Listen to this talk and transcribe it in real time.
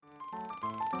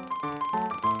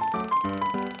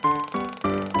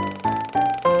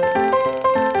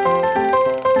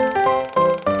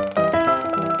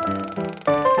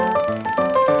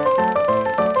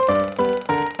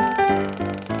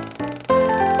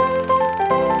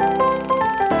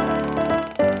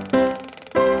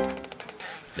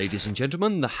Ladies and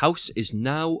gentlemen, the house is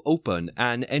now open,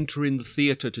 and entering the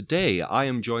theatre today, I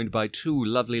am joined by two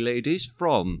lovely ladies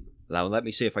from, now let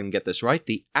me see if I can get this right,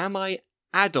 the Am I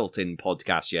Adulting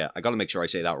podcast. Yeah, I gotta make sure I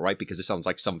say that right because it sounds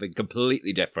like something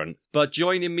completely different. But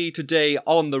joining me today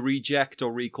on the Reject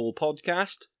or Recall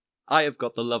podcast, I have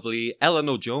got the lovely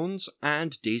Eleanor Jones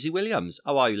and Daisy Williams.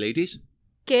 How are you, ladies?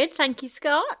 Good, thank you,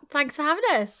 Scott. Thanks for having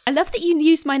us. I love that you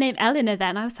used my name Eleanor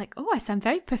then. I was like, oh, I sound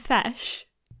very profesh.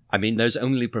 I mean, there's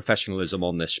only professionalism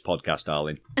on this podcast,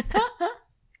 darling.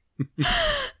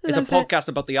 It's a podcast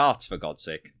about the arts, for God's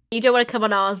sake. You don't want to come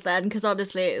on ours then, because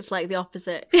honestly, it's like the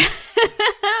opposite.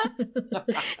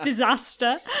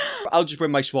 Disaster. I'll just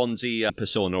bring my Swansea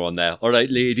persona on there. All right,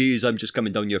 ladies, I'm just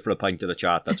coming down here for a pint of the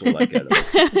chat. That's all I get.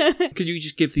 Can you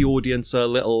just give the audience a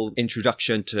little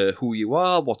introduction to who you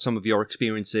are, what some of your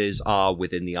experiences are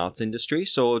within the arts industry?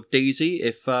 So, Daisy,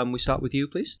 if we start with you,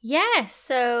 please. Yeah,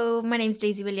 so my name's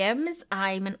Daisy Williams.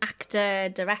 I'm an actor,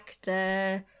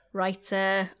 director,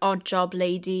 writer, odd job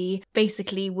lady,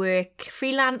 basically work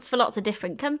freelance for lots of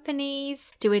different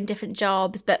companies, doing different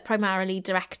jobs, but primarily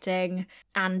directing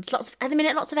and at the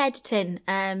minute, lots of editing,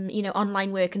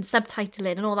 online work and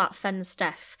subtitling and all that fun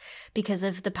stuff because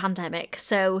of the pandemic.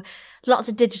 So lots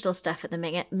of digital stuff at the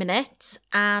minute.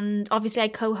 And obviously I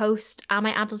co-host Am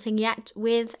I Adulting Yet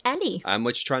with Ellie.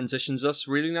 Which transitions us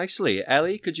really nicely.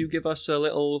 Ellie, could you give us a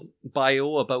little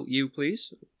bio about you,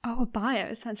 please? Oh, a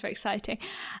bio. Sounds very exciting.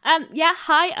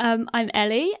 Hi, I'm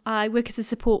Ellie. I work as a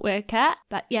support worker,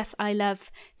 but yes, I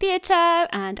love theatre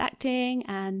and acting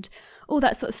and all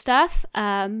that sort of stuff.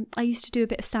 I used to do a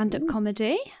bit of stand-up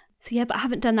comedy. So yeah, but I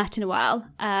haven't done that in a while.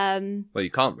 Well, you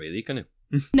can't really, can you?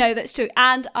 No, that's true.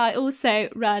 And I also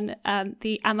run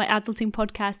the Am I Adulting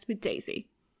podcast with Daisy.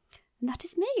 And that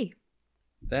is me.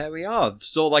 There we are.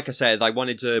 So, like I said, I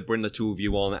wanted to bring the two of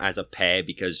you on as a pair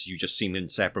because you just seem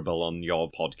inseparable on your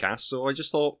podcast. So I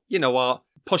just thought, you know what?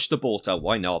 Push the boat out.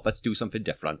 Why not? Let's do something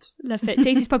different. Love it.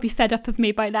 Daisy's probably fed up of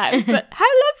me by now, but how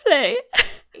lovely.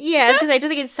 Yeah, I was going to say, I don't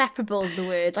think inseparable is the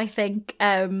word. I think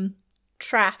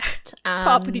trapped and...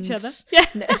 Part with each other.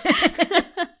 Yeah.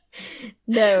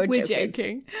 No, we're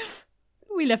joking.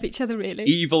 We love each other, really.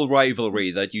 Evil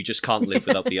rivalry that you just can't live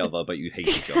without the other, but you hate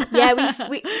each other. Yeah,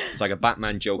 it's like a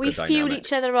Batman Joker dynamic. We fuel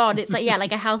each other on. It's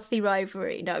like a healthy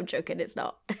rivalry. No, I'm joking. It's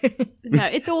not. No,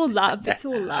 it's all love. It's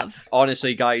all love.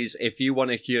 Honestly, guys, if you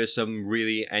want to hear some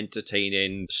really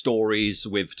entertaining stories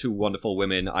with two wonderful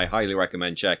women, I highly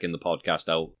recommend checking the podcast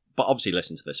out. But obviously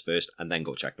listen to this first and then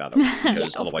go check that out,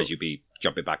 because otherwise you'd be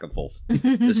jumping back and forth.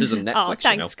 This isn't Netflix, oh,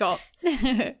 thanks, Scott.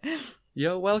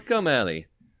 You're welcome, Ellie.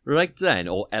 Right then,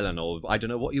 or Eleanor, I don't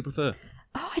know what you prefer.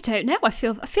 Oh, I don't know. I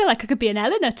feel like I could be an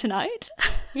Eleanor tonight.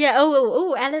 Yeah,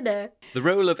 oh, Eleanor. The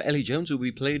role of Ellie Jones will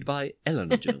be played by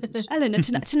Eleanor Jones. Eleanor,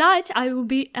 tonight I will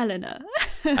be Eleanor.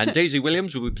 And Daisy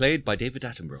Williams will be played by David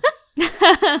Attenborough.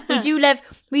 We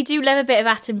do love a bit of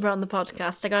Attenborough on the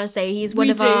podcast. I gotta say, he's one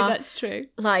of our... That's true.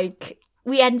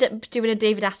 We end up doing a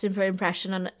David Attenborough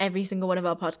impression on every single one of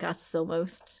our podcasts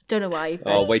almost. Don't know why.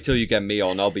 But... Oh, wait till you get me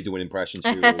on. I'll be doing impressions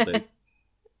for you all day.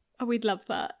 Oh, we'd love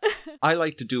that. I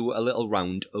like to do a little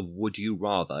round of Would You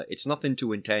Rather. It's nothing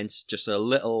too intense, just a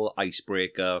little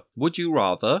icebreaker. Would you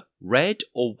rather red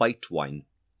or white wine?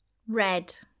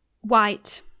 Red.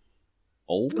 White.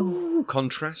 Oh,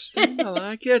 contrasting. I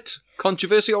like it.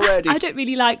 Controversy already. I don't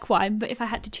really like wine, but if I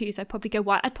had to choose, I'd probably go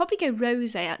white. I'd probably go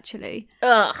rosé, actually.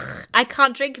 Ugh, I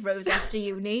can't drink rosé after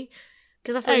uni,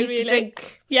 because that's what I used to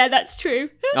drink. Yeah, that's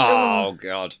true. Oh,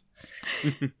 God.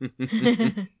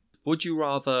 Would you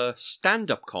rather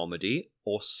stand-up comedy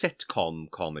or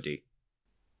sitcom comedy?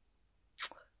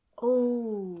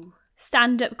 Oh,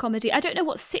 stand-up comedy. I don't know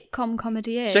what sitcom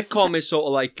comedy is. Sitcom is sort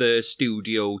of like the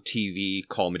studio TV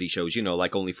comedy shows, you know,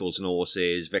 like Only Fools and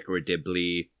Horses, Vicar of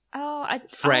Dibley,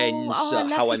 Friends,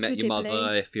 How I Met Your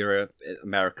Mother, if you're an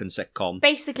American sitcom.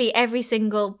 Basically every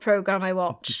single programme I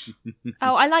watch.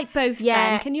 Oh, I like both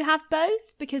then. Can you have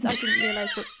both? Because I didn't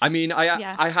realise what... I mean,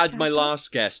 I had my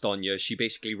last guest on you. She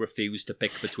basically refused to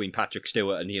pick between Patrick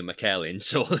Stewart and Ian McKellen,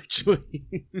 so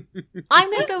literally... I'm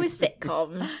going to go with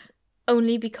sitcoms,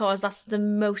 only because that's the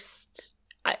most...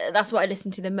 that's what I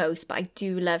listen to the most, but I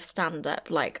do love stand-up.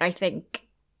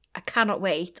 I cannot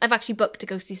wait. I've actually booked to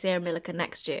go see Sarah Millican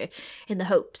next year in the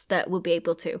hopes that we'll be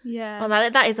able to. Yeah.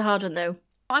 Well, that is a hard one, though.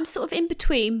 I'm sort of in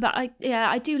between, but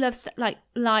I do love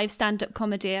live stand-up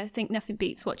comedy. I think nothing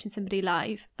beats watching somebody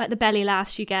live. Like the belly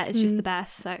laughs you get is just the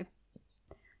best. So,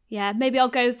 yeah, maybe I'll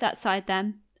go with that side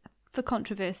then for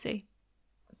controversy.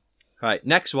 Right,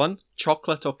 next one.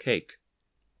 Chocolate or cake?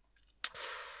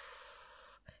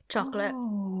 Chocolate.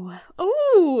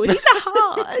 Oh, these are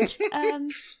hard.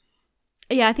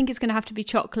 Yeah, I think it's going to have to be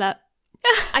chocolate.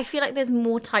 I feel like there's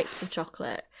more types of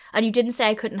chocolate. And you didn't say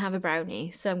I couldn't have a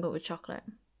brownie, so I'm going with chocolate.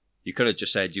 You could have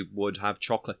just said you would have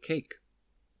chocolate cake.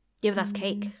 Yeah, but that's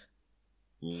cake.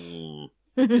 Is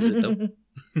it though?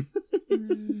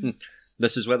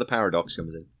 This is where the paradox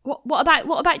comes in. What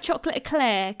about chocolate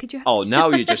eclair? Could you? Oh, now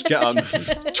you just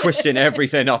get twisting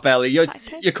everything up, Ellie. You're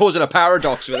causing a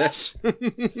paradox with this.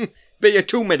 But you're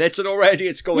 2 minutes and already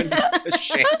it's going to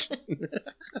shit.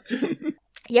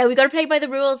 Yeah, we got to play by the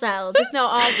rules, Els. It's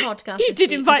not our podcast. You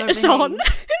did invite us on.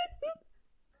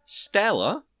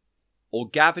 Stella or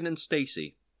Gavin and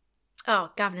Stacey? Oh,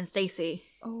 Gavin and Stacey.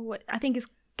 Oh, I think it's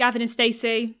Gavin and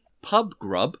Stacey. Pub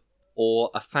grub or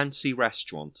a fancy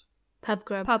restaurant? Pub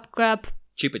grub. Pub grub.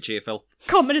 Cheaper cheerful.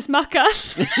 Common as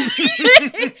muckus.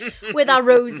 With our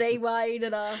rosé wine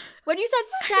and our... When you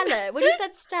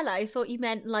said Stella, I thought you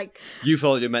meant like... You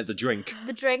thought you meant the drink.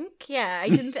 The drink? Yeah, I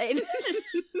didn't think...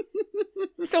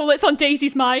 It's all that's on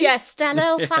Daisy's mind. Yeah,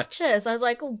 Stella or Thatcher's. I was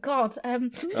like, oh God.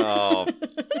 Oh.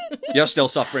 You're still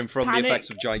suffering from Panic. the effects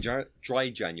of dry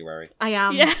January. I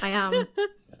am. Yeah. I am.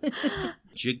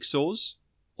 Jigsaws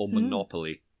or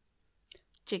Monopoly?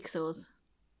 Jigsaws.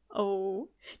 Oh,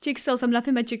 jigsaws. I'm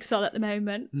loving my jigsaw at the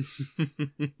moment.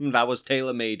 That was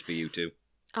tailor-made for you two.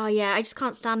 Oh yeah, I just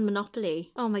can't stand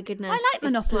Monopoly. Oh my goodness. I like It's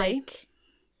Monopoly. like-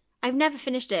 I've never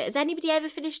finished it. Has anybody ever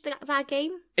finished that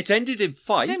game? It's ended in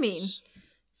fights. Do you know what I mean?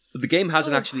 But the game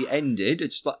hasn't actually ended.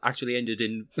 It's actually ended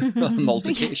in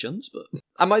multiplications. But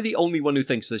am I the only one who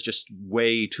thinks there's just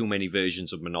way too many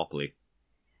versions of Monopoly?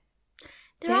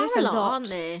 There are is a a lot, lot. aren't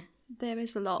there? There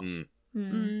is a lot.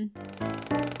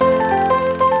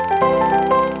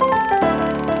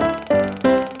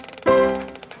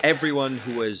 Everyone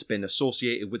who has been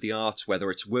associated with the arts,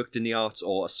 whether it's worked in the arts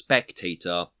or a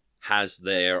spectator, has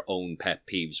their own pet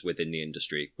peeves within the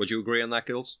industry. Would you agree on that,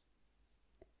 girls?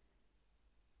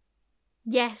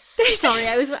 Yes. Sorry,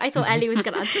 I thought Ellie was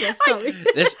going to answer. Sorry.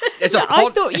 It's a I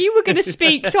thought you were going to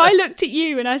speak, so I looked at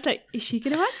you and I was like, is she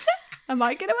going to answer? Am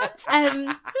I going to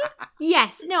answer?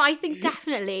 Yes, no, I think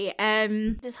definitely.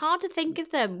 It's hard to think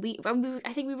of them.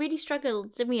 I think we really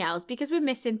struggled, didn't we, Els? Because we're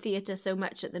missing theatre so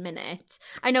much at the minute.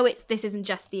 I know this isn't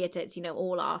just theatre; it's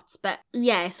all arts. But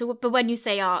yeah, but when you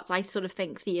say arts, I sort of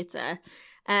think theatre.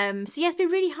 So yeah, it's been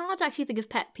really hard to actually think of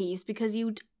pet peeves because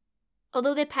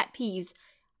although they're pet peeves,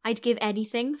 I'd give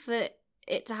anything for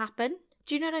it to happen.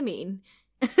 Do you know what I mean?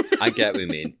 I get what you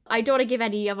mean. I don't want to give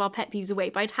any of our pet peeves away,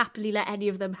 but I'd happily let any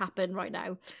of them happen right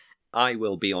now. I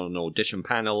will be on an audition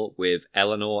panel with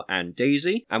Eleanor and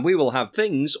Daisy, and we will have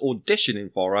things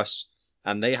auditioning for us,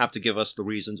 and they have to give us the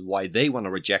reasons why they want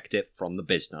to reject it from the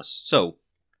business. So,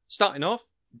 starting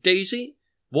off, Daisy,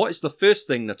 what is the first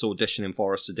thing that's auditioning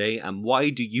for us today, and why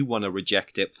do you want to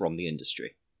reject it from the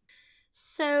industry?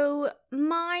 So,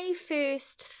 my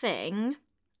first thing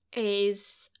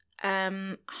is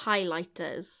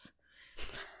highlighters.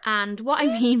 And what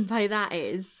I mean by that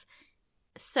is,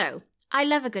 so, I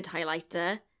love a good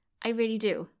highlighter. I really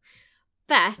do.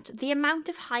 But the amount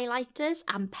of highlighters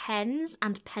and pens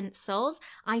and pencils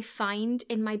I find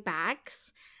in my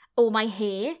bags or my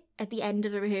hair at the end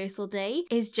of a rehearsal day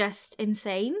is just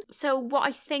insane. So what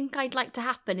I think I'd like to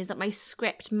happen is that my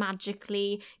script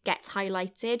magically gets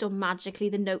highlighted or magically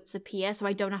the notes appear so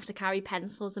I don't have to carry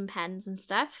pencils and pens and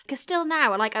stuff. Because still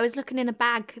now, I was looking in a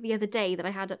bag the other day that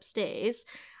I had upstairs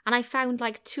and I found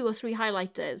 2 or 3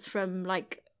 highlighters from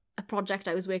a project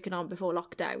I was working on before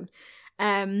lockdown.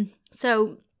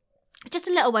 So just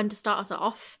a little one to start us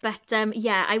off. But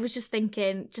yeah, I was just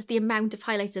thinking just the amount of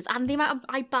highlighters and the amount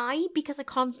I buy because I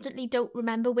constantly don't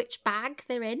remember which bag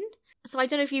they're in. So I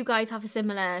don't know if you guys have a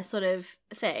similar sort of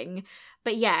thing.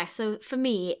 But yeah, so for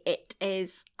me, it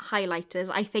is highlighters.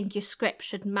 I think your script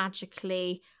should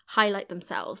magically highlight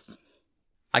themselves.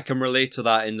 I can relate to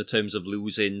that in the terms of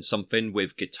losing something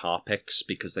with guitar picks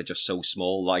because they're just so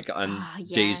small.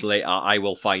 Days later, I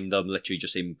will find them literally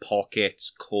just in pockets,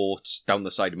 coats, down the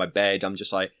side of my bed. I'm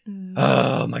just like,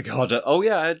 oh my God. Oh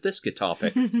yeah, I had this guitar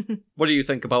pick. What do you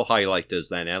think about highlighters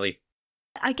then, Ellie?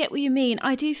 I get what you mean.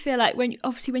 I do feel like when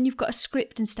you've got a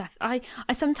script and stuff, I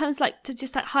sometimes like to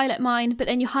just highlight mine, but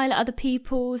then you highlight other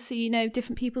people's, so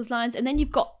different people's lines, and then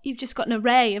you've just got an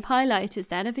array of highlighters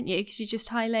then, haven't you? Because you're just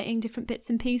highlighting different bits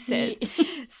and pieces.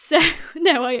 So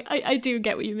no, I do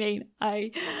get what you mean.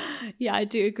 I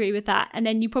do agree with that. And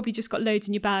then you probably just got loads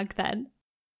in your bag then.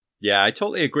 Yeah, I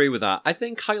totally agree with that. I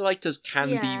think highlighters can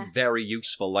be very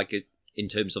useful, in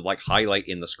terms of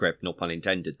highlighting the script, no pun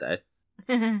intended there.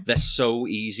 They're so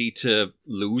easy to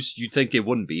lose. You'd think it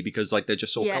wouldn't be because they're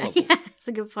just so colourful. Yeah, that's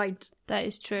a good point. That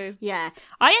is true. Yeah.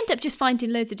 I end up just finding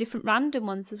loads of different random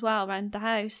ones as well around the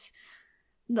house.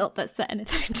 Not that's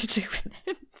anything to do with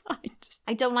it.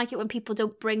 I don't like it when people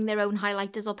don't bring their own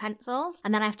highlighters or pencils,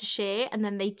 and then I have to share, and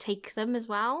then they take them as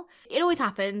well. It always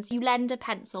happens. You lend a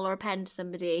pencil or a pen to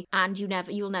somebody, and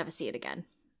you'll never see it again.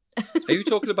 Are you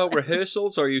talking about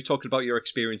rehearsals, or are you talking about your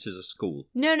experiences at school?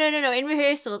 No. In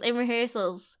rehearsals,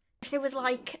 if there was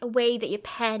like a way that your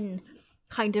pen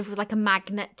kind of was like a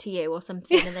magnet to you or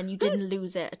something, and then you didn't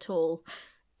lose it at all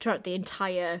throughout the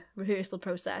entire rehearsal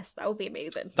process, that would be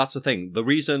amazing. That's the thing. The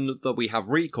reason that we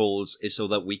have recalls is so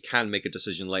that we can make a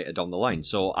decision later down the line.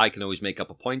 So I can always make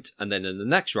up a point, and then in the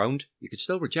next round, you can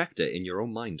still reject it in your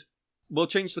own mind. We'll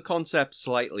change the concept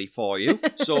slightly for you.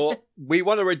 So we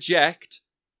want to reject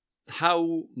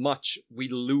how much we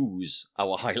lose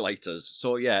our highlighters.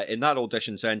 So yeah, in that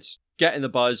audition sense, get in the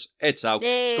buzz, it's out,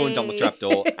 it's going down the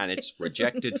trapdoor, and it's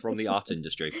rejected from the art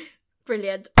industry.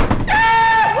 Brilliant.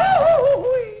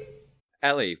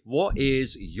 Ellie, what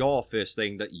is your first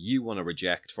thing that you want to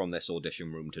reject from this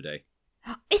audition room today?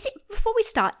 Is it, before we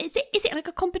start, is it like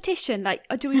a competition? Like,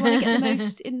 do we want to get the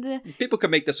most in the... People can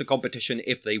make this a competition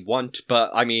if they want, but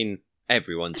I mean,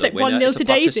 everyone's it's a winner. 1-0 It's to a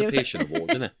Daisy. participation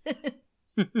award, isn't it?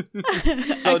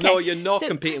 So Okay, no, you're not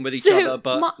competing with each so other,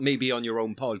 but maybe on your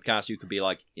own podcast you could be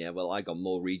like, yeah, well, I got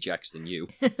more rejects than you.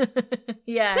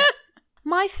 Yeah.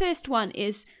 My first one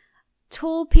is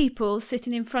tall people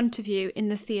sitting in front of you in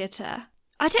the theatre.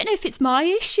 I don't know if it's my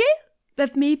issue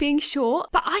of me being short,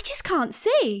 but I just can't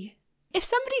see. If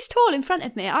somebody's tall in front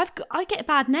of me, I get a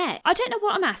bad neck. I don't know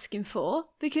what I'm asking for,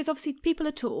 because obviously people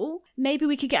are tall. Maybe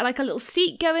we could get like a little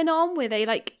seat going on where they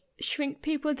like shrink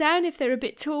people down if they're a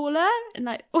bit taller, and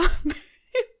like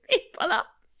people up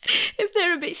if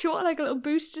they're a bit short, like a little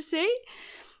booster seat.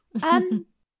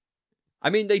 I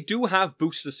mean, they do have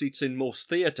booster seats in most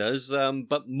theatres,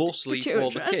 but mostly for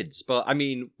the kids. But, I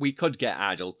mean, we could get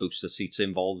adult booster seats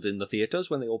involved in the theatres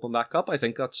when they open back up. I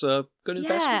think that's a good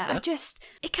investment. Yeah,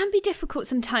 it can be difficult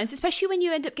sometimes, especially when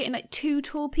you end up getting like two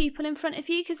tall people in front of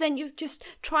you, because then you're just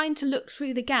trying to look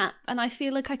through the gap, and I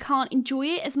feel like I can't enjoy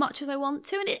it as much as I want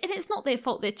to. And it's not their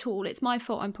fault they're tall, it's my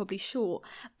fault I'm probably short.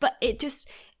 But it just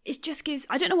gives,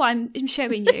 I don't know why I'm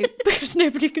showing you because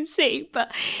nobody can see,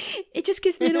 but it just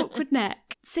gives me an awkward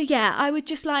neck. So yeah, I would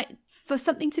just like for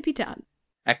something to be done.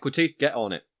 Equity, get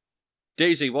on it.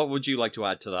 Daisy, what would you like to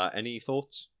add to that? Any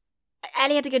thoughts?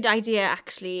 Ellie had a good idea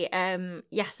actually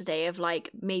yesterday of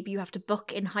like maybe you have to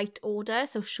book in height order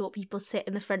so short people sit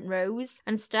in the front rows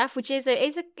and stuff, which is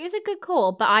a good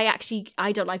call, but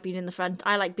I don't like being in the front.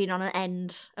 I like being on an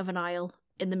end of an aisle,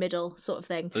 in the middle sort of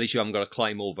thing. At least you haven't got to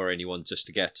climb over anyone just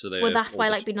to get to the... Well, that's why I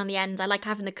like being on the end. I like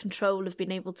having the control of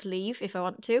being able to leave if I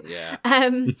want to. Yeah.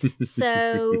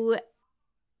 So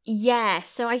yeah,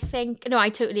 so I think I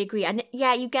totally agree. And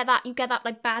yeah, you get that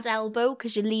like bad elbow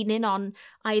because you're leaning on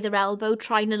either elbow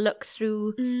trying to look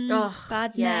through.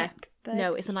 Bad neck. But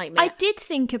no, it's a nightmare. I did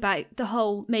think about the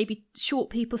whole maybe short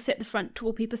people sit at the front,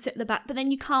 tall people sit at the back, but then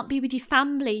you can't be with your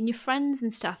family and your friends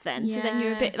and stuff then. Yeah. So then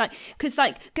you're a bit like, because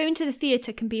like going to the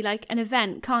theatre can be like an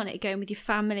event, can't it? Going with your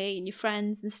family and your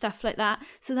friends and stuff like that.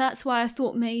 So that's why I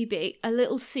thought maybe a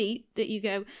little seat that you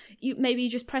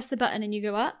just press the button and you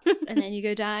go up and then you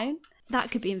go down. That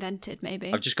could be invented,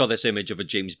 maybe. I've just got this image of a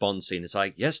James Bond scene. It's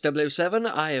like, yes, 007,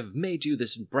 I have made you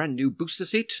this brand new booster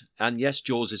seat. And yes,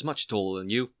 Jaws is much taller than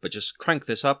you, but just crank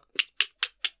this up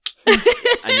and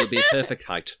you'll be a perfect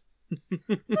height.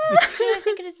 I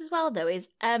think it is as well, though, is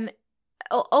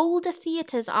older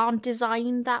theatres aren't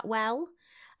designed that well.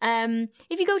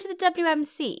 If you go to the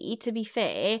WMC, to be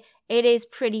fair, it is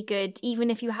pretty good, even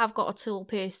if you have got a tall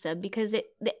person, because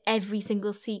every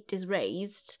single seat is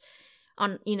raised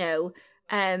on,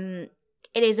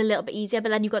 it is a little bit easier. But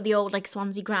then you've got the old like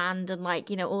Swansea Grand and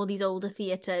like, all these older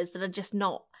theatres that are just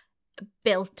not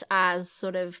built as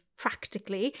sort of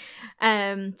practically.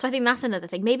 So I think that's another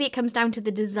thing. Maybe it comes down to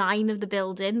the design of the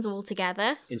buildings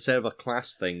altogether. Instead of a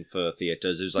class thing for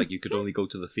theatres, it was like you could only go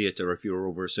to the theatre if you were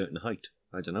over a certain height.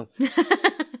 I don't know.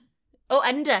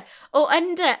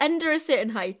 Under a certain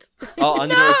height. Oh,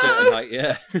 under a certain height,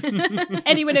 yeah.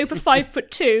 Anyone over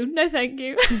 5'2"? No, thank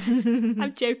you.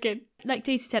 I'm joking. Like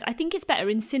Daisy said, I think it's better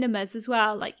in cinemas as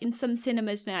well. Like in some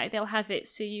cinemas now, they'll have it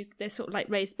so they're sort of like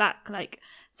raised back, like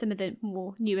some of the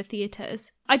more newer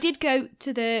theatres. I did go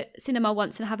to the cinema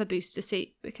once and have a booster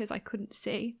seat because I couldn't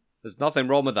see. There's nothing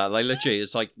wrong with that. Like, literally,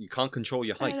 it's like you can't control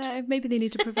your height. I know. Maybe they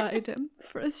need to provide them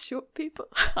for us short people.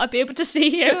 I'd be able to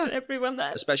see everyone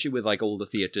there. Especially with like older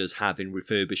theatres having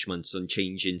refurbishments and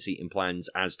changing seating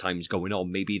plans as time's going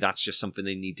on. Maybe that's just something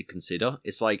they need to consider.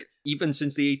 It's like, even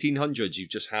since the 1800s, you've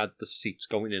just had the seats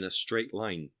going in a straight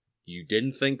line. You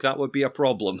didn't think that would be a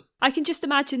problem. I can just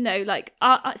imagine though, like,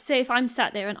 say if I'm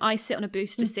sat there and I sit on a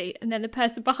booster seat and then the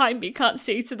person behind me can't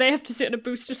see, so they have to sit on a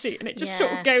booster seat and it just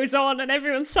sort of goes on and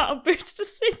everyone's sat on booster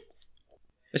seats.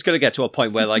 It's going to get to a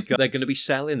point where like they're going to be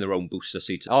selling their own booster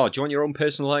seats. Oh, do you want your own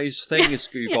personalised thing?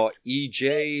 You've got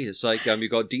EJ, it's like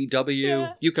you've got DW.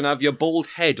 Yeah. You can have your bald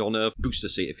head on a booster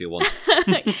seat if you want.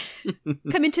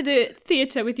 Come into the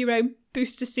theatre with your own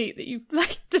booster seat that you've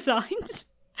like designed.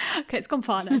 Okay, it's gone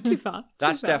far now. Too far.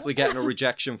 That's definitely getting a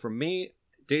rejection from me.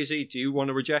 Daisy, do you want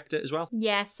to reject it as well?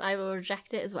 Yes, I will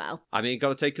reject it as well. I mean,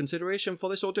 got to take consideration for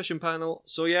this audition panel.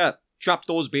 So yeah,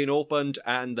 trapdoors being opened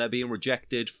and they're being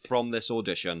rejected from this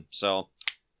audition. So,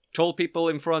 tall people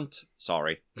in front,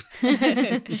 sorry.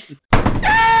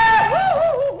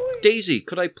 Daisy,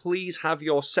 could I please have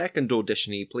your second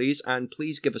auditionee, please? And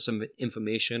please give us some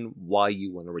information why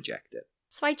you want to reject it.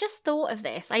 So I just thought of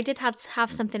this. I did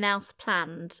have something else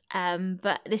planned,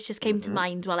 but this just came to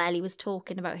mind while Ellie was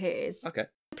talking about hers. Okay.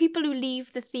 People who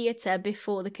leave the theatre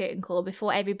before the curtain call,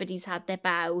 before everybody's had their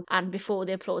bow and before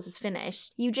the applause is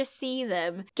finished, you just see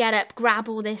them get up, grab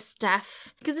all this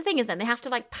stuff. Because the thing is then they have to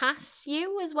like pass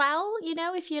you as well, you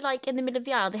know, if you're like in the middle of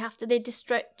the aisle, they're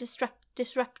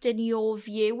disrupting your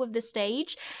view of the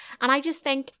stage. And I just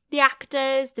think the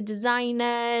actors, the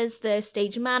designers, the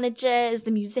stage managers,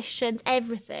 the musicians,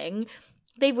 everything,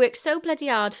 they've worked so bloody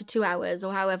hard for 2 hours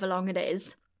or however long it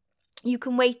is. You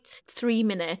can wait 3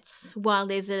 minutes while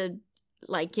there's not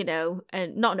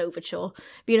an overture,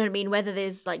 but you know what I mean? Whether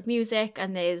there's like music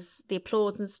and there's the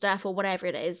applause and stuff or whatever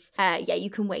it is,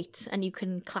 you can wait and you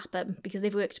can clap them because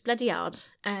they've worked bloody hard.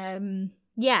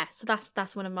 So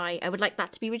that's one of my, I would like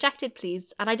that to be rejected,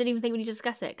 please. And I don't even think we need to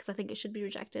discuss it because I think it should be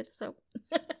rejected, so.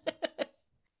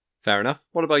 Fair enough.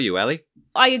 What about you, Ellie?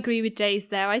 I agree with Days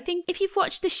there. I think if you've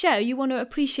watched the show, you want to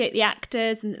appreciate the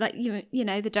actors and like you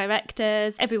know the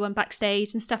directors, everyone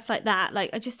backstage and stuff like that.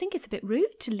 Like I just think it's a bit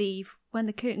rude to leave when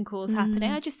the curtain call's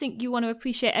happening. I just think you want to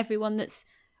appreciate everyone that's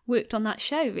worked on that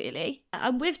show, really.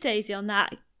 I'm with Daisy on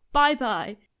that.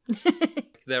 Bye-bye.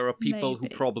 There are people who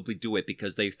probably do it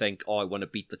because they think, I want to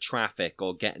beat the traffic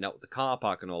or getting out of the car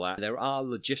park and all that. There are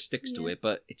logistics to it,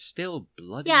 but it's still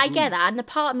bloody I get that. And the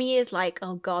part of me is like,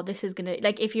 oh God, this is going to...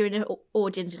 Like, if you're in an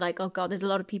audience, you're like, oh God, there's a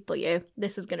lot of people here.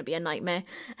 This is going to be a nightmare.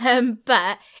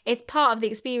 But it's part of the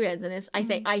experience. And it's, I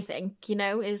think, you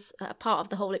know, is a part of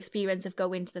the whole experience of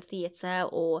going to the theatre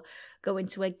or going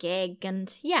to a gig.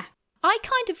 And yeah. I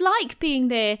kind of like being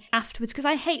there afterwards because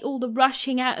I hate all the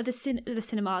rushing out of the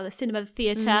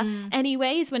theatre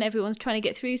anyways when everyone's trying to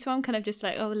get through. So I'm kind of just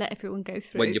like, oh, let everyone go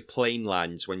through. When your plane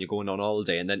lands, when you're going on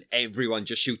holiday and then everyone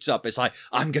just shoots up, it's like,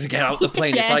 I'm going to get out the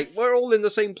plane. Yes. It's like, we're all in the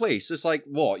same place. It's like,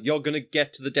 what? You're going to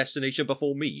get to the destination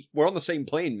before me? We're on the same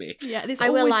plane, mate. Yeah,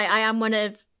 will lie, I am one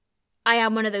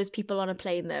of those people on a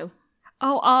plane though.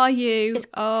 Oh, are you?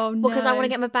 No. Well, because I want to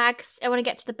get my bags. I want to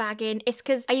get to the bag in. It's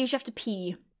because I usually have to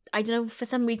pee. I don't know, for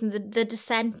some reason, the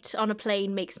descent on a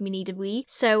plane makes me need a wee.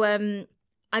 So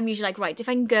I'm usually like, right, if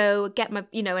I can go, get my,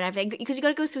 and everything, because you got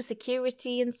to go through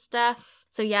security and stuff.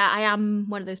 So yeah, I am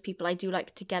one of those people. I do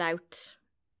like to get out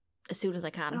as soon as I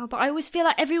can. Oh, but I always feel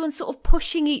like everyone's sort of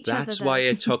pushing each other. That's why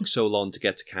it took so long to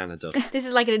get to Canada. This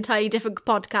is like an entirely different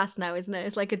podcast now, isn't it?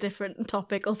 It's like a different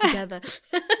topic altogether.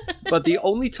 But the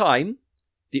only time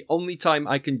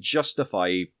I can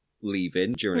justify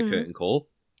leaving during a curtain call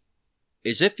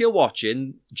is if you're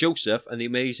watching Joseph and the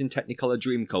Amazing Technicolor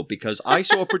Dreamcoat, because I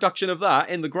saw a production of that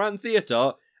in the Grand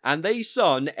Theatre and they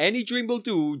sung Any Dream Will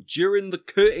Do during the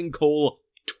curtain call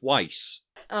twice.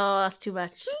 Oh, that's too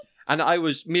much. And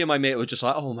me and my mate were just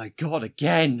like, oh my God,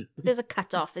 again. There's a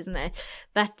cut-off, isn't there?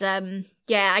 But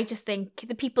I just think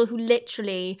the people who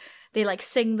literally, they like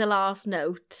sing the last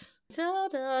note. Da,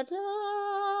 da,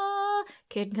 da.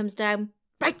 Curtain comes down.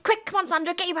 Right, quick, come on,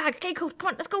 Sandra, get your bag. Okay, cool, come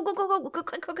on, let's go, quick.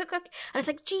 And it's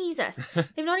like, Jesus,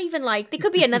 they've not even like, there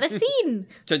could be another scene.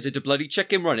 Turns into bloody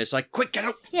Chicken Run. It's like, quick, get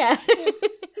out. Yeah.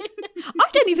 I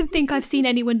don't even think I've seen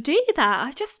anyone do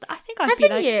that. I think I'd be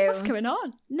like, what's going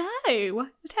on? No, I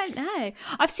don't know.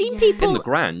 I've seen people... In the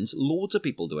Grand, loads of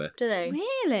people do it. Do they?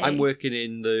 Really? I'm working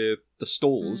in the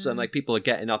stalls and like people are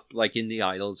getting up like in the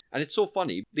aisles. And it's so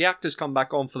funny. The actors come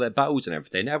back on for their bows and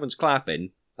everything. Everyone's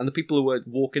clapping. And the people who are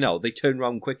walking out, they turn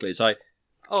around quickly. It's like,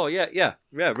 oh, yeah,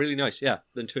 really nice, yeah.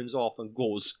 Then turns off and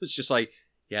goes. It's just like,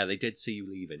 yeah, they did see you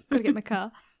leaving. Gotta get my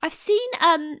car. I've seen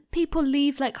people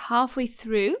leave like halfway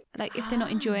through, like if they're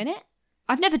not enjoying it.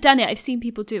 I've never done it. I've seen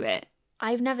people do it.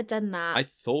 I've never done that. I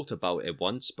thought about it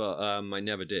once, but I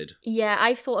never did. Yeah,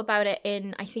 I've thought about it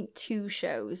in, I think, 2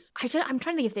 shows. I'm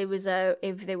trying to think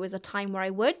if there was a time where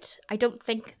I would. I don't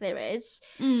think there is.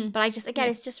 But I just, again,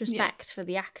 it's just respect for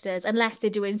the actors, unless they're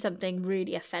doing something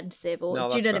really offensive, or No,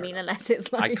 do you that's know what I fair mean? enough. Unless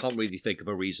it's like... I can't really think of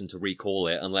a reason to recall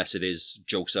it unless it is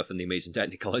Joseph and the Amazing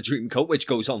Technicolor Dreamcoat, which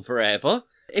goes on forever.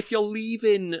 If you're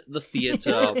leaving the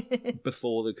theatre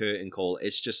before the curtain call,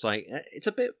 it's just like, it's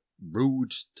a bit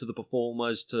rude to the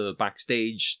performers, to the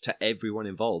backstage, to everyone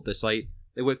involved. It's like,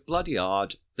 they work bloody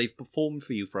hard, they've performed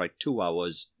for you for like 2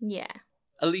 hours. Yeah.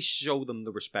 At least show them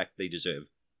the respect they deserve.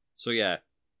 So yeah,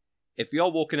 if you're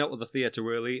walking out of the theatre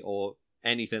early or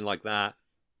anything like that,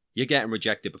 you're getting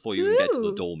rejected before you even get to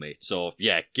the door, mate. So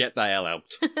yeah, get the hell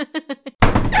out.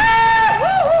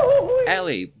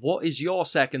 Ellie, what is your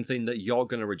second thing that you're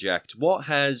going to reject? What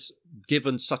has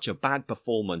given such a bad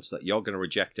performance that you're going to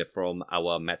reject it from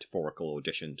our metaphorical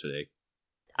audition today?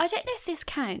 I don't know if this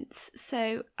counts,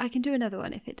 so I can do another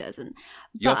one if it doesn't.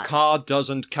 Your but- card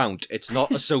doesn't count. It's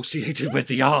not associated with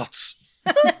the arts.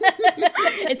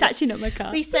 It's actually not my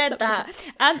card. We said that.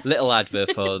 Little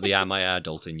advert for the Am I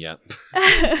Adulting Yet?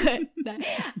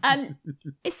 No.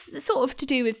 It's sort of to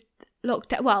do with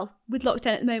lockdown. Well, with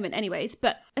lockdown at the moment, anyways.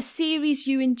 But a series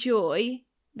you enjoy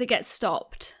that gets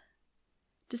stopped.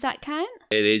 Does that count?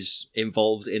 It is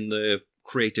involved in the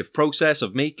creative process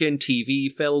of making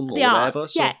TV, film, or The whatever.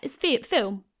 arts. So Yeah, it's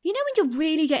film. You know when you're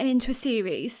really getting into a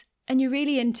series and you're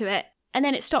really into it, and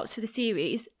then it stops for the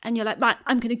series, and you're like, right,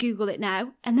 I'm going to Google it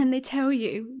now, and then they tell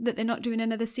you that they're not doing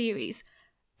another series.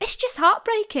 It's just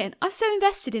heartbreaking. I'm so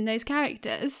invested in those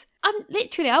characters. I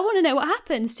want to know what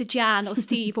happens to Jan or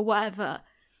Steve or whatever,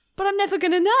 but I'm never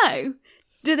going to know.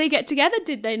 Do they get together?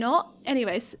 Did they not?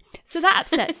 Anyways, so that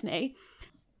upsets me.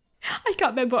 I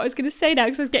can't remember what I was going to say now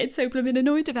because I was getting so blooming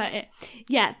annoyed about it.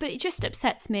 Yeah, but it just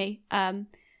upsets me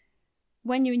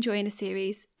when you're enjoying a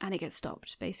series and it gets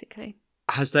stopped, basically.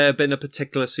 has there been a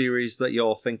particular series that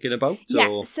you're thinking about? Yeah,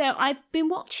 Or... so I've been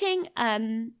watching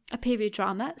a period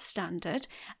drama, Standard,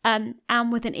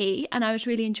 Anne with an E, and I was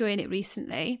really enjoying it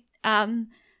recently.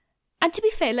 And to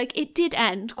be fair, like, it did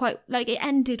end it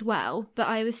ended well, but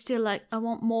I was still like, I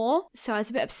want more. So I was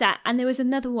a bit upset. And there was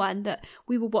another one that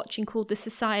we were watching called The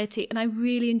Society, and I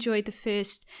really enjoyed the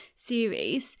first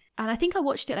series. And I think I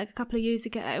watched it like a couple of years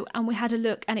ago, and we had a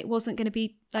look, and it wasn't going to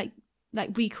be like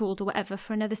recalled or whatever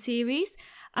for another series.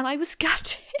 And I was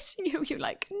gutted. You're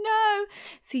like, no.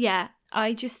 So yeah,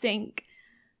 I just think,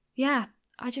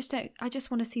 I just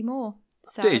want to see more.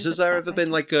 So Diz, has there ever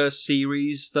been like a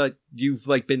series that you've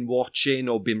like been watching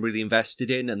or been really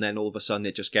invested in, and then all of a sudden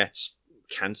it just gets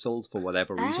cancelled for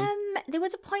whatever reason? There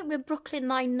was a point where Brooklyn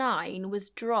Nine-Nine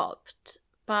was dropped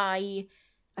by,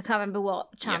 I can't remember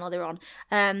what channel they were on.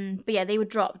 But yeah, they were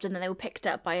dropped and then they were picked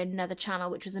up by another channel,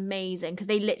 which was amazing because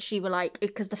they literally were like,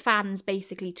 because the fans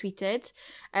basically tweeted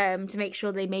to make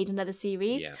sure they made another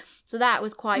series. Yeah. So that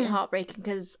was quite heartbreaking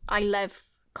because I love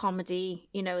comedy,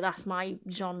 that's my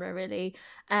genre really.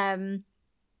 I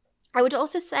would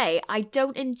also say I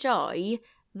don't enjoy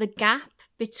the gap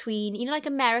between, like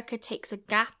America takes a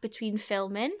gap between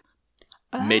filming.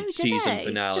 Mid-season do they?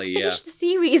 finale, Just finish the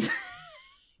series.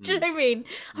 Do you know what I mean?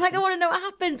 I'm like, I want to know what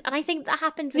happens. And I think that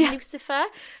happened with Lucifer.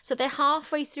 So they're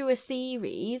halfway through a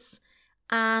series,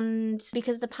 and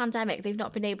because of the pandemic, they've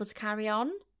not been able to carry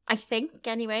on. I think,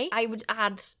 anyway. I would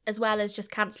add, as well as just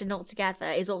cancelling altogether,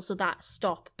 is also that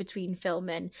stop between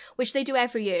filming, which they do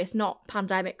every year. It's not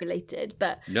pandemic related,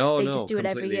 but they just do it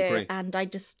every year. Agree. And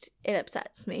it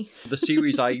upsets me. The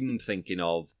series I'm thinking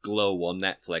of, Glow on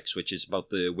Netflix, which is about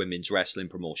the women's wrestling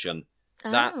promotion,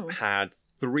 that had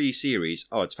 3 series.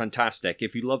 Oh, it's fantastic.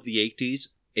 If you love the 80s,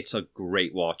 it's a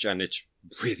great watch, and it's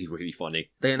really, really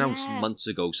funny. They announced months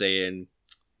ago saying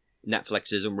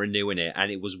Netflix isn't renewing it,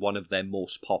 and it was one of their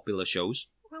most popular shows.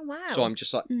 Oh, wow. So I'm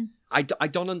just like, I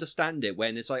don't understand it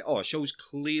when it's like, oh, a show's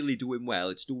clearly doing well.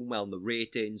 It's doing well in the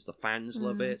ratings. The fans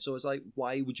love it. So it's like,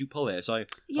 why would you pull it? It's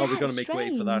like, we're going to make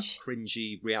way for that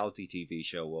cringy reality TV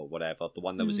show or whatever. The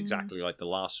one that was exactly like the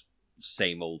last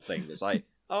same old thing. It's like,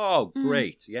 oh,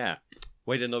 great. Yeah.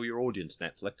 Way to know your audience,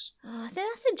 Netflix. Oh, so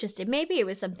that's interesting. Maybe it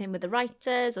was something with the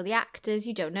writers or the actors.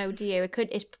 You don't know, do you?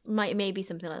 It might be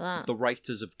something like that. The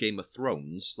writers of Game of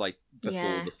Thrones, like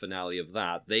before the finale of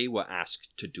that, they were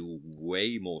asked to do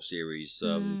way more series,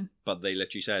 but they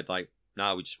literally said like,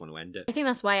 "No, we just want to end it." I think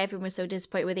that's why everyone was so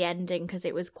disappointed with the ending, because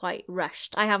it was quite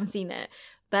rushed. I haven't seen it,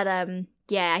 but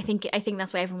I think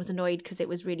that's why everyone was annoyed, because it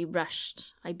was really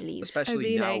rushed, I believe.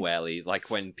 Especially now, Ellie,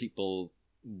 like when people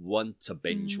want to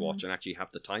binge watch and actually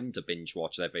have the time to binge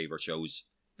watch their favourite shows,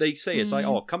 they say it's like,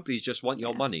 oh, companies just want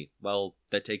your money. Well,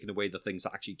 they're taking away the things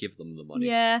that actually give them the money.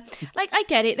 Yeah, like I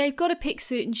get it. They've got to pick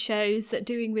certain shows that are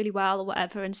doing really well or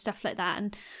whatever and stuff like that.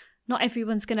 And not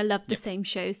everyone's going to love the same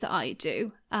shows that I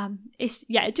do.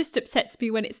 It just upsets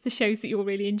me when it's the shows that you're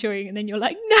really enjoying and then you're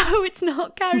like, no, it's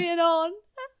not carrying on.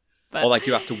 But, or like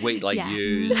you have to wait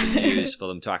years and years for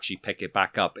them to actually pick it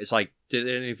back up. It's like, did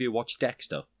any of you watch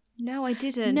Dexter? No, I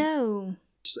didn't. No.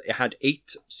 It had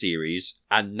 8 series,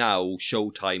 and now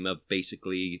Showtime have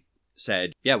basically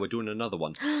said, yeah, we're doing another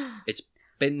one. It's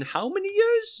been how many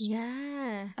years?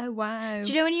 Yeah. Oh, wow. Do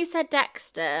you know when you said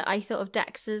Dexter, I thought of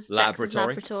Dexter's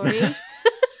Laboratory.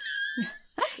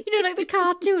 You know, like the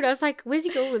cartoon. I was like, where's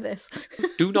he going with this?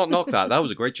 Do not knock that. That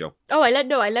was a great show. Oh, I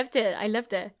loved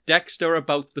it. Dexter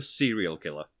about the serial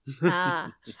killer.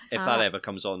 Ah. If that ever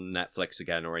comes on Netflix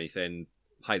again or anything,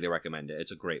 highly recommend it.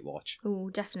 It's a great watch. Oh,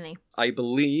 definitely. I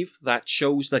believe that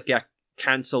shows that get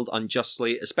cancelled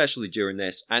unjustly, especially during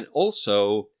this, and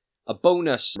also a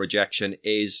bonus rejection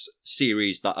is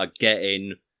series that are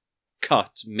getting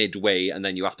cut midway and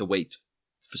then you have to wait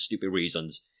for stupid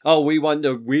reasons. Oh, we want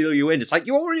to reel you in. It's like,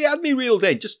 you already had me reeled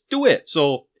in. Just do it.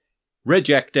 So,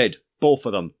 rejected. Both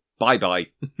of them. Bye-bye.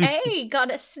 Hey,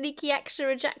 got a sneaky extra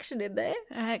rejection in there.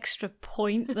 Extra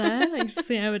point there. I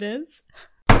see how it is.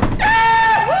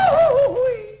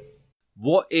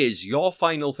 What is your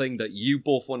final thing that you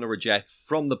both want to reject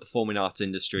from the performing arts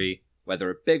industry,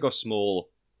 whether big or small?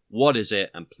 What is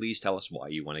it? And please tell us why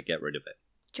you want to get rid of it.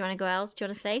 Do you want to go, Els? Do you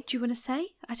want to say? Do you want to say?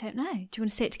 I don't know. Do you want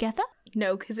to say it together?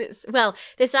 No, because it's... Well,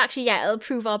 this actually, it'll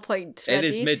prove our point. Ready? It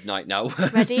is midnight now.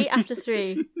 Ready? After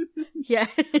 3. Yeah.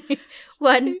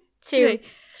 1, 2,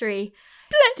 3.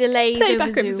 Delays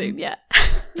Playback over Zoom. yeah.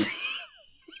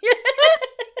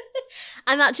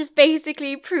 And that just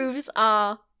basically proves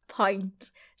our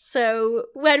point. So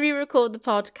when we record the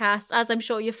podcast, as I'm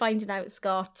sure you're finding out,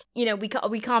 Scott, you know, we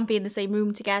can't be in the same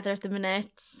room together at the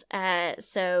minute.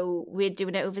 So we're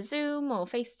doing it over Zoom or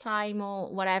FaceTime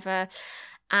or whatever.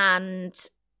 And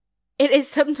it is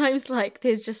sometimes like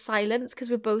there's just silence because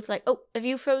we're both like, oh, have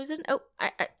you frozen? Oh,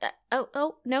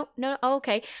 no, oh,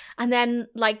 okay. And then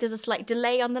like there's a slight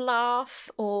delay on the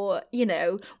laugh or, you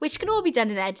know, which can all be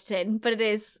done in editing, but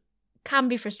it can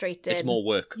be frustrating. It's more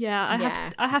work.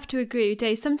 Yeah, I have to agree with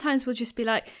Dave. Sometimes we'll just be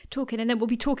like talking and then we'll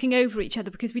be talking over each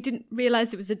other because we didn't realise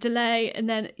there was a delay and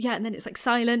then it's like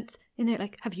silent and they're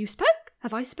like, have you spoke?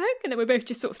 Have I spoke? And then we're both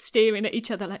just sort of staring at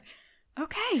each other like,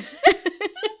 okay.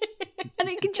 And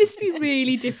it can just be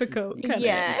really difficult, can't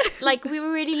it? Like we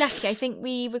were really lucky. I think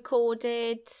we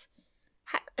recorded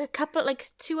a couple, like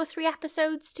 2 or 3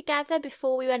 episodes together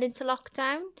before we went into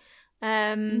lockdown.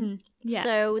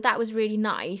 So that was really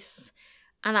nice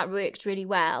and that worked really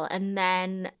well. And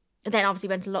then obviously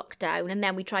went to lockdown and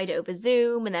then we tried it over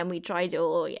Zoom and then we tried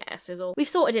it we've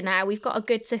sorted it now. We've got a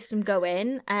good system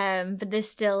going, but there's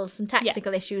still some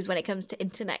technical issues when it comes to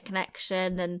internet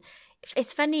connection. And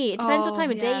it's funny, it depends what time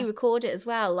of day you record it as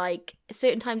well. Like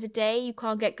certain times of day you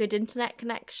can't get good internet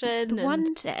connection.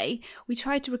 One day we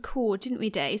tried to record, didn't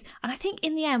we, Days? And I think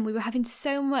in the end we were having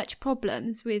so much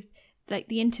problems with like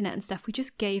the internet and stuff, we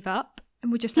just gave up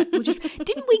and we're just like,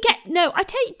 didn't we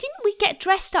get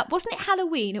dressed up? Wasn't it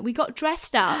Halloween? And we got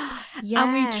dressed up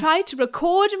and we tried to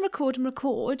record and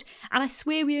I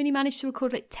swear we only managed to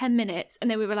record like 10 minutes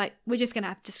and then we were like, we're just going to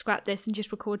have to scrap this and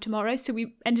just record tomorrow. So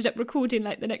we ended up recording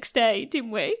like the next day,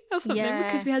 didn't we? Or something,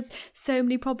 because we had so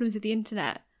many problems with the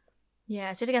internet.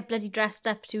 Yeah, so to get bloody dressed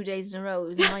up 2 days in a row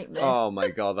was a nightmare. Oh my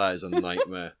God, that is a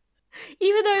nightmare.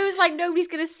 Even though it was like nobody's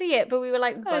going to see it, but we were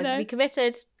like, we've got to be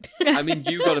committed. I mean,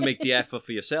 you got to make the effort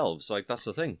for yourselves. Like, that's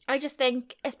the thing. I just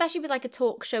think, especially with like a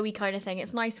talk showy kind of thing,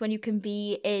 it's nice when you can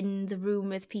be in the room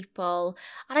with people.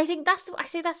 And I think that's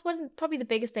probably the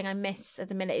biggest thing I miss at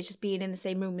the minute is just being in the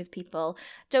same room with people.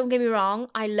 Don't get me wrong,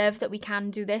 I love that we can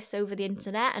do this over the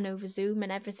internet and over Zoom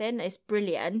and everything. It's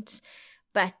brilliant.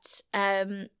 But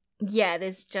it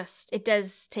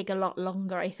does take a lot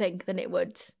longer, I think, than it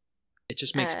would. It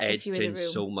just makes editing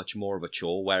so much more of a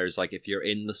chore. Whereas, like, if you're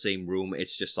in the same room,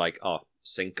 it's just like,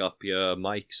 sync up your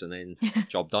mics and then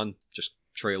job done. Just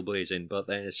trailblazing. But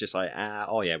then it's just like,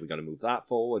 we got to move that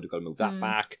forward. We've got to move that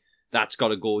back. That's got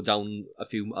to go down a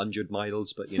few 100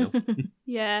 miles, but you know.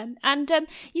 Yeah, and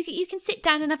you can sit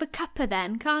down and have a cuppa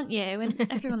then, can't you? And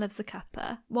everyone loves a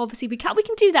cuppa. Well, obviously we can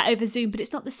do that over Zoom, but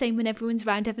it's not the same when everyone's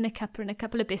round having a cuppa and a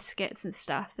couple of biscuits and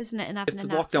stuff, isn't it? And having if the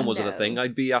lockdown wasn't a thing,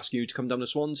 I'd be asking you to come down to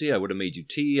Swansea. I would have made you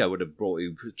tea. I would have brought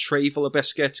you a tray full of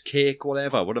biscuits, cake,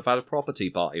 whatever. I would have had a proper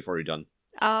tea party for you done.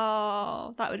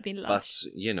 Oh, that would have been lush.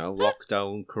 But, you know,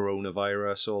 lockdown,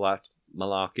 coronavirus, all that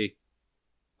malarkey.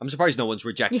 I'm surprised no one's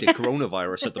rejected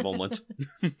coronavirus at the moment.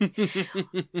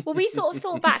 Well, we sort of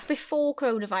thought back before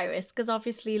coronavirus, because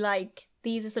obviously, like,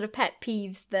 these are sort of pet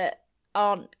peeves that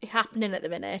aren't happening at the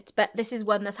minute, but this is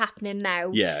one that's happening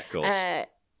now. Yeah, of course.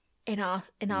 In our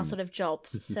sort of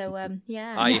jobs. So,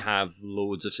 yeah. I have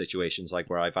loads of situations like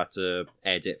where I've had to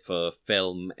edit for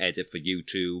film, edit for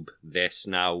YouTube, this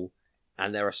now,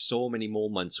 and there are so many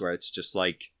moments where it's just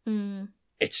like,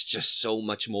 it's just so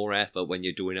much more effort when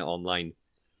you're doing it online.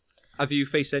 Have you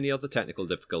faced any other technical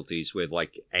difficulties with,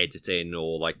 like, editing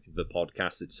or, like, the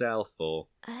podcast itself, or...?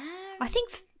 I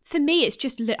think for me, it's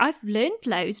just I've learned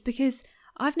loads because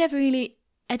I've never really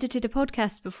edited a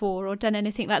podcast before or done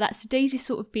anything like that. So Daisy's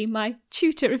sort of been my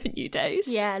tutor, haven't you,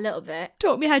 Daisy? Yeah, a little bit.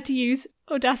 Taught me how to use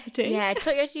Audacity. Yeah,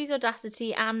 taught you how to use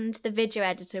Audacity and the video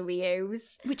editor we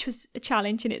use. Which was a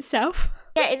challenge in itself.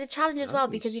 Yeah, it's a challenge as well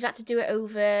because you've had to do it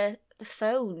over the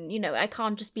phone. You know, I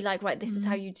can't just be like, right, this is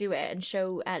how you do it and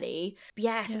show Ellie. But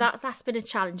yeah, so that's been a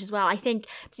challenge as well. I think,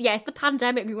 it's the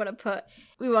pandemic we want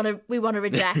to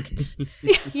reject.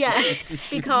 Yeah,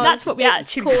 because that's what we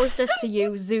actually caused us to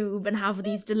use Zoom and have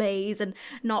these delays and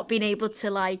not being able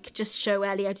to, like, just show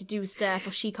Ellie how to do stuff,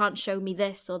 or she can't show me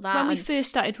this or that. When we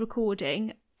first started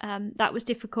recording, that was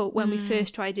difficult when we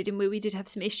first tried it, and we did have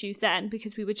some issues then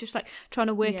because we were just like trying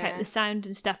to work out the sound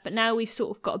and stuff. But now we've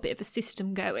sort of got a bit of a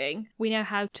system going. We know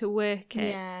how to work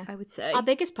it, I would say. Our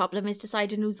biggest problem is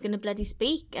deciding who's going to bloody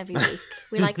speak every week.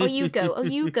 We're like, oh, you go. Oh,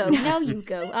 you go. No, you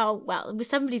go. Oh, well,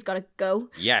 somebody's got to go.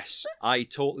 Yes, I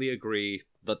totally agree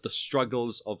that the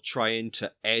struggles of trying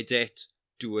to edit,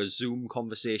 do a Zoom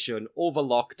conversation over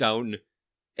lockdown,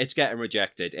 it's getting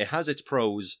rejected. It has its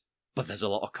pros, but there's a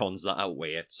lot of cons that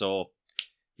outweigh it. So,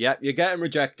 yeah, you're getting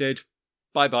rejected.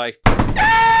 Bye-bye.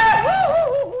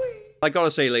 I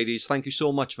gotta say, ladies, thank you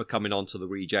so much for coming on to the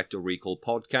Reject or Recall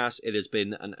podcast. It has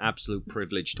been an absolute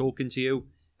privilege talking to you.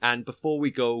 And before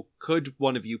we go, could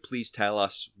one of you please tell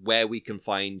us where we can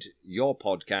find your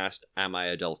podcast, Am I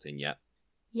Adulting Yet?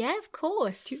 Yeah, of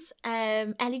course.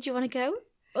 Ellie, do you want to go?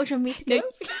 Or do you want me to go?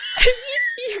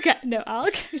 No, I'll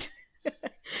go.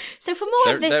 So for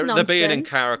more of this nonsense... They're being in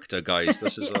character, guys.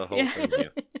 This is a whole thing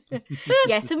here.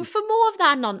 Yeah, so for more of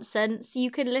that nonsense, you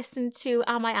can listen to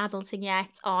Am I Adulting Yet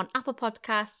on Apple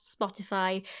Podcasts,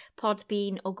 Spotify,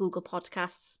 Podbean or Google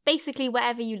Podcasts. Basically,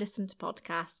 wherever you listen to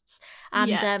podcasts.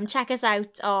 And check us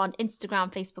out on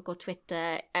Instagram, Facebook or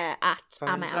Twitter at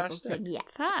Am I Adulting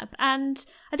Yet. Fab. And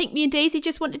I think me and Daisy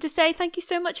just wanted to say thank you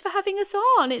so much for having us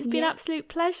on. It's been an absolute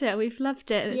pleasure. We've loved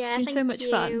it. It's been so much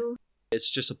fun. It's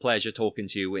just a pleasure talking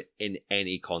to you in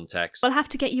any context. We'll have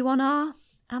to get you on our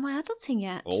Am I Adulting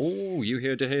Yet? Oh, you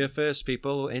heard it here first,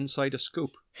 people. Insider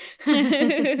scoop.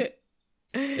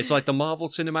 It's like the Marvel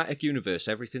Cinematic Universe.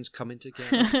 Everything's coming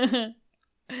together.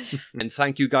 And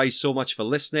thank you guys so much for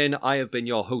listening. I have been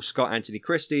your host, Scott Anthony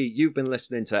Christie. You've been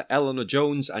listening to Eleanor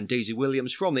Jones and Daisy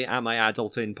Williams from the Am I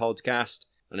Adulting podcast.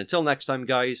 And until next time,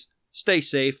 guys, stay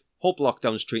safe. Hope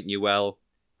lockdown's treating you well.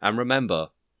 And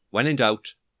remember, when in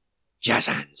doubt, jazz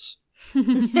hands.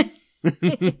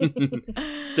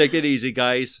 Take it easy,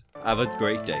 guys. Have a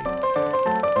great day.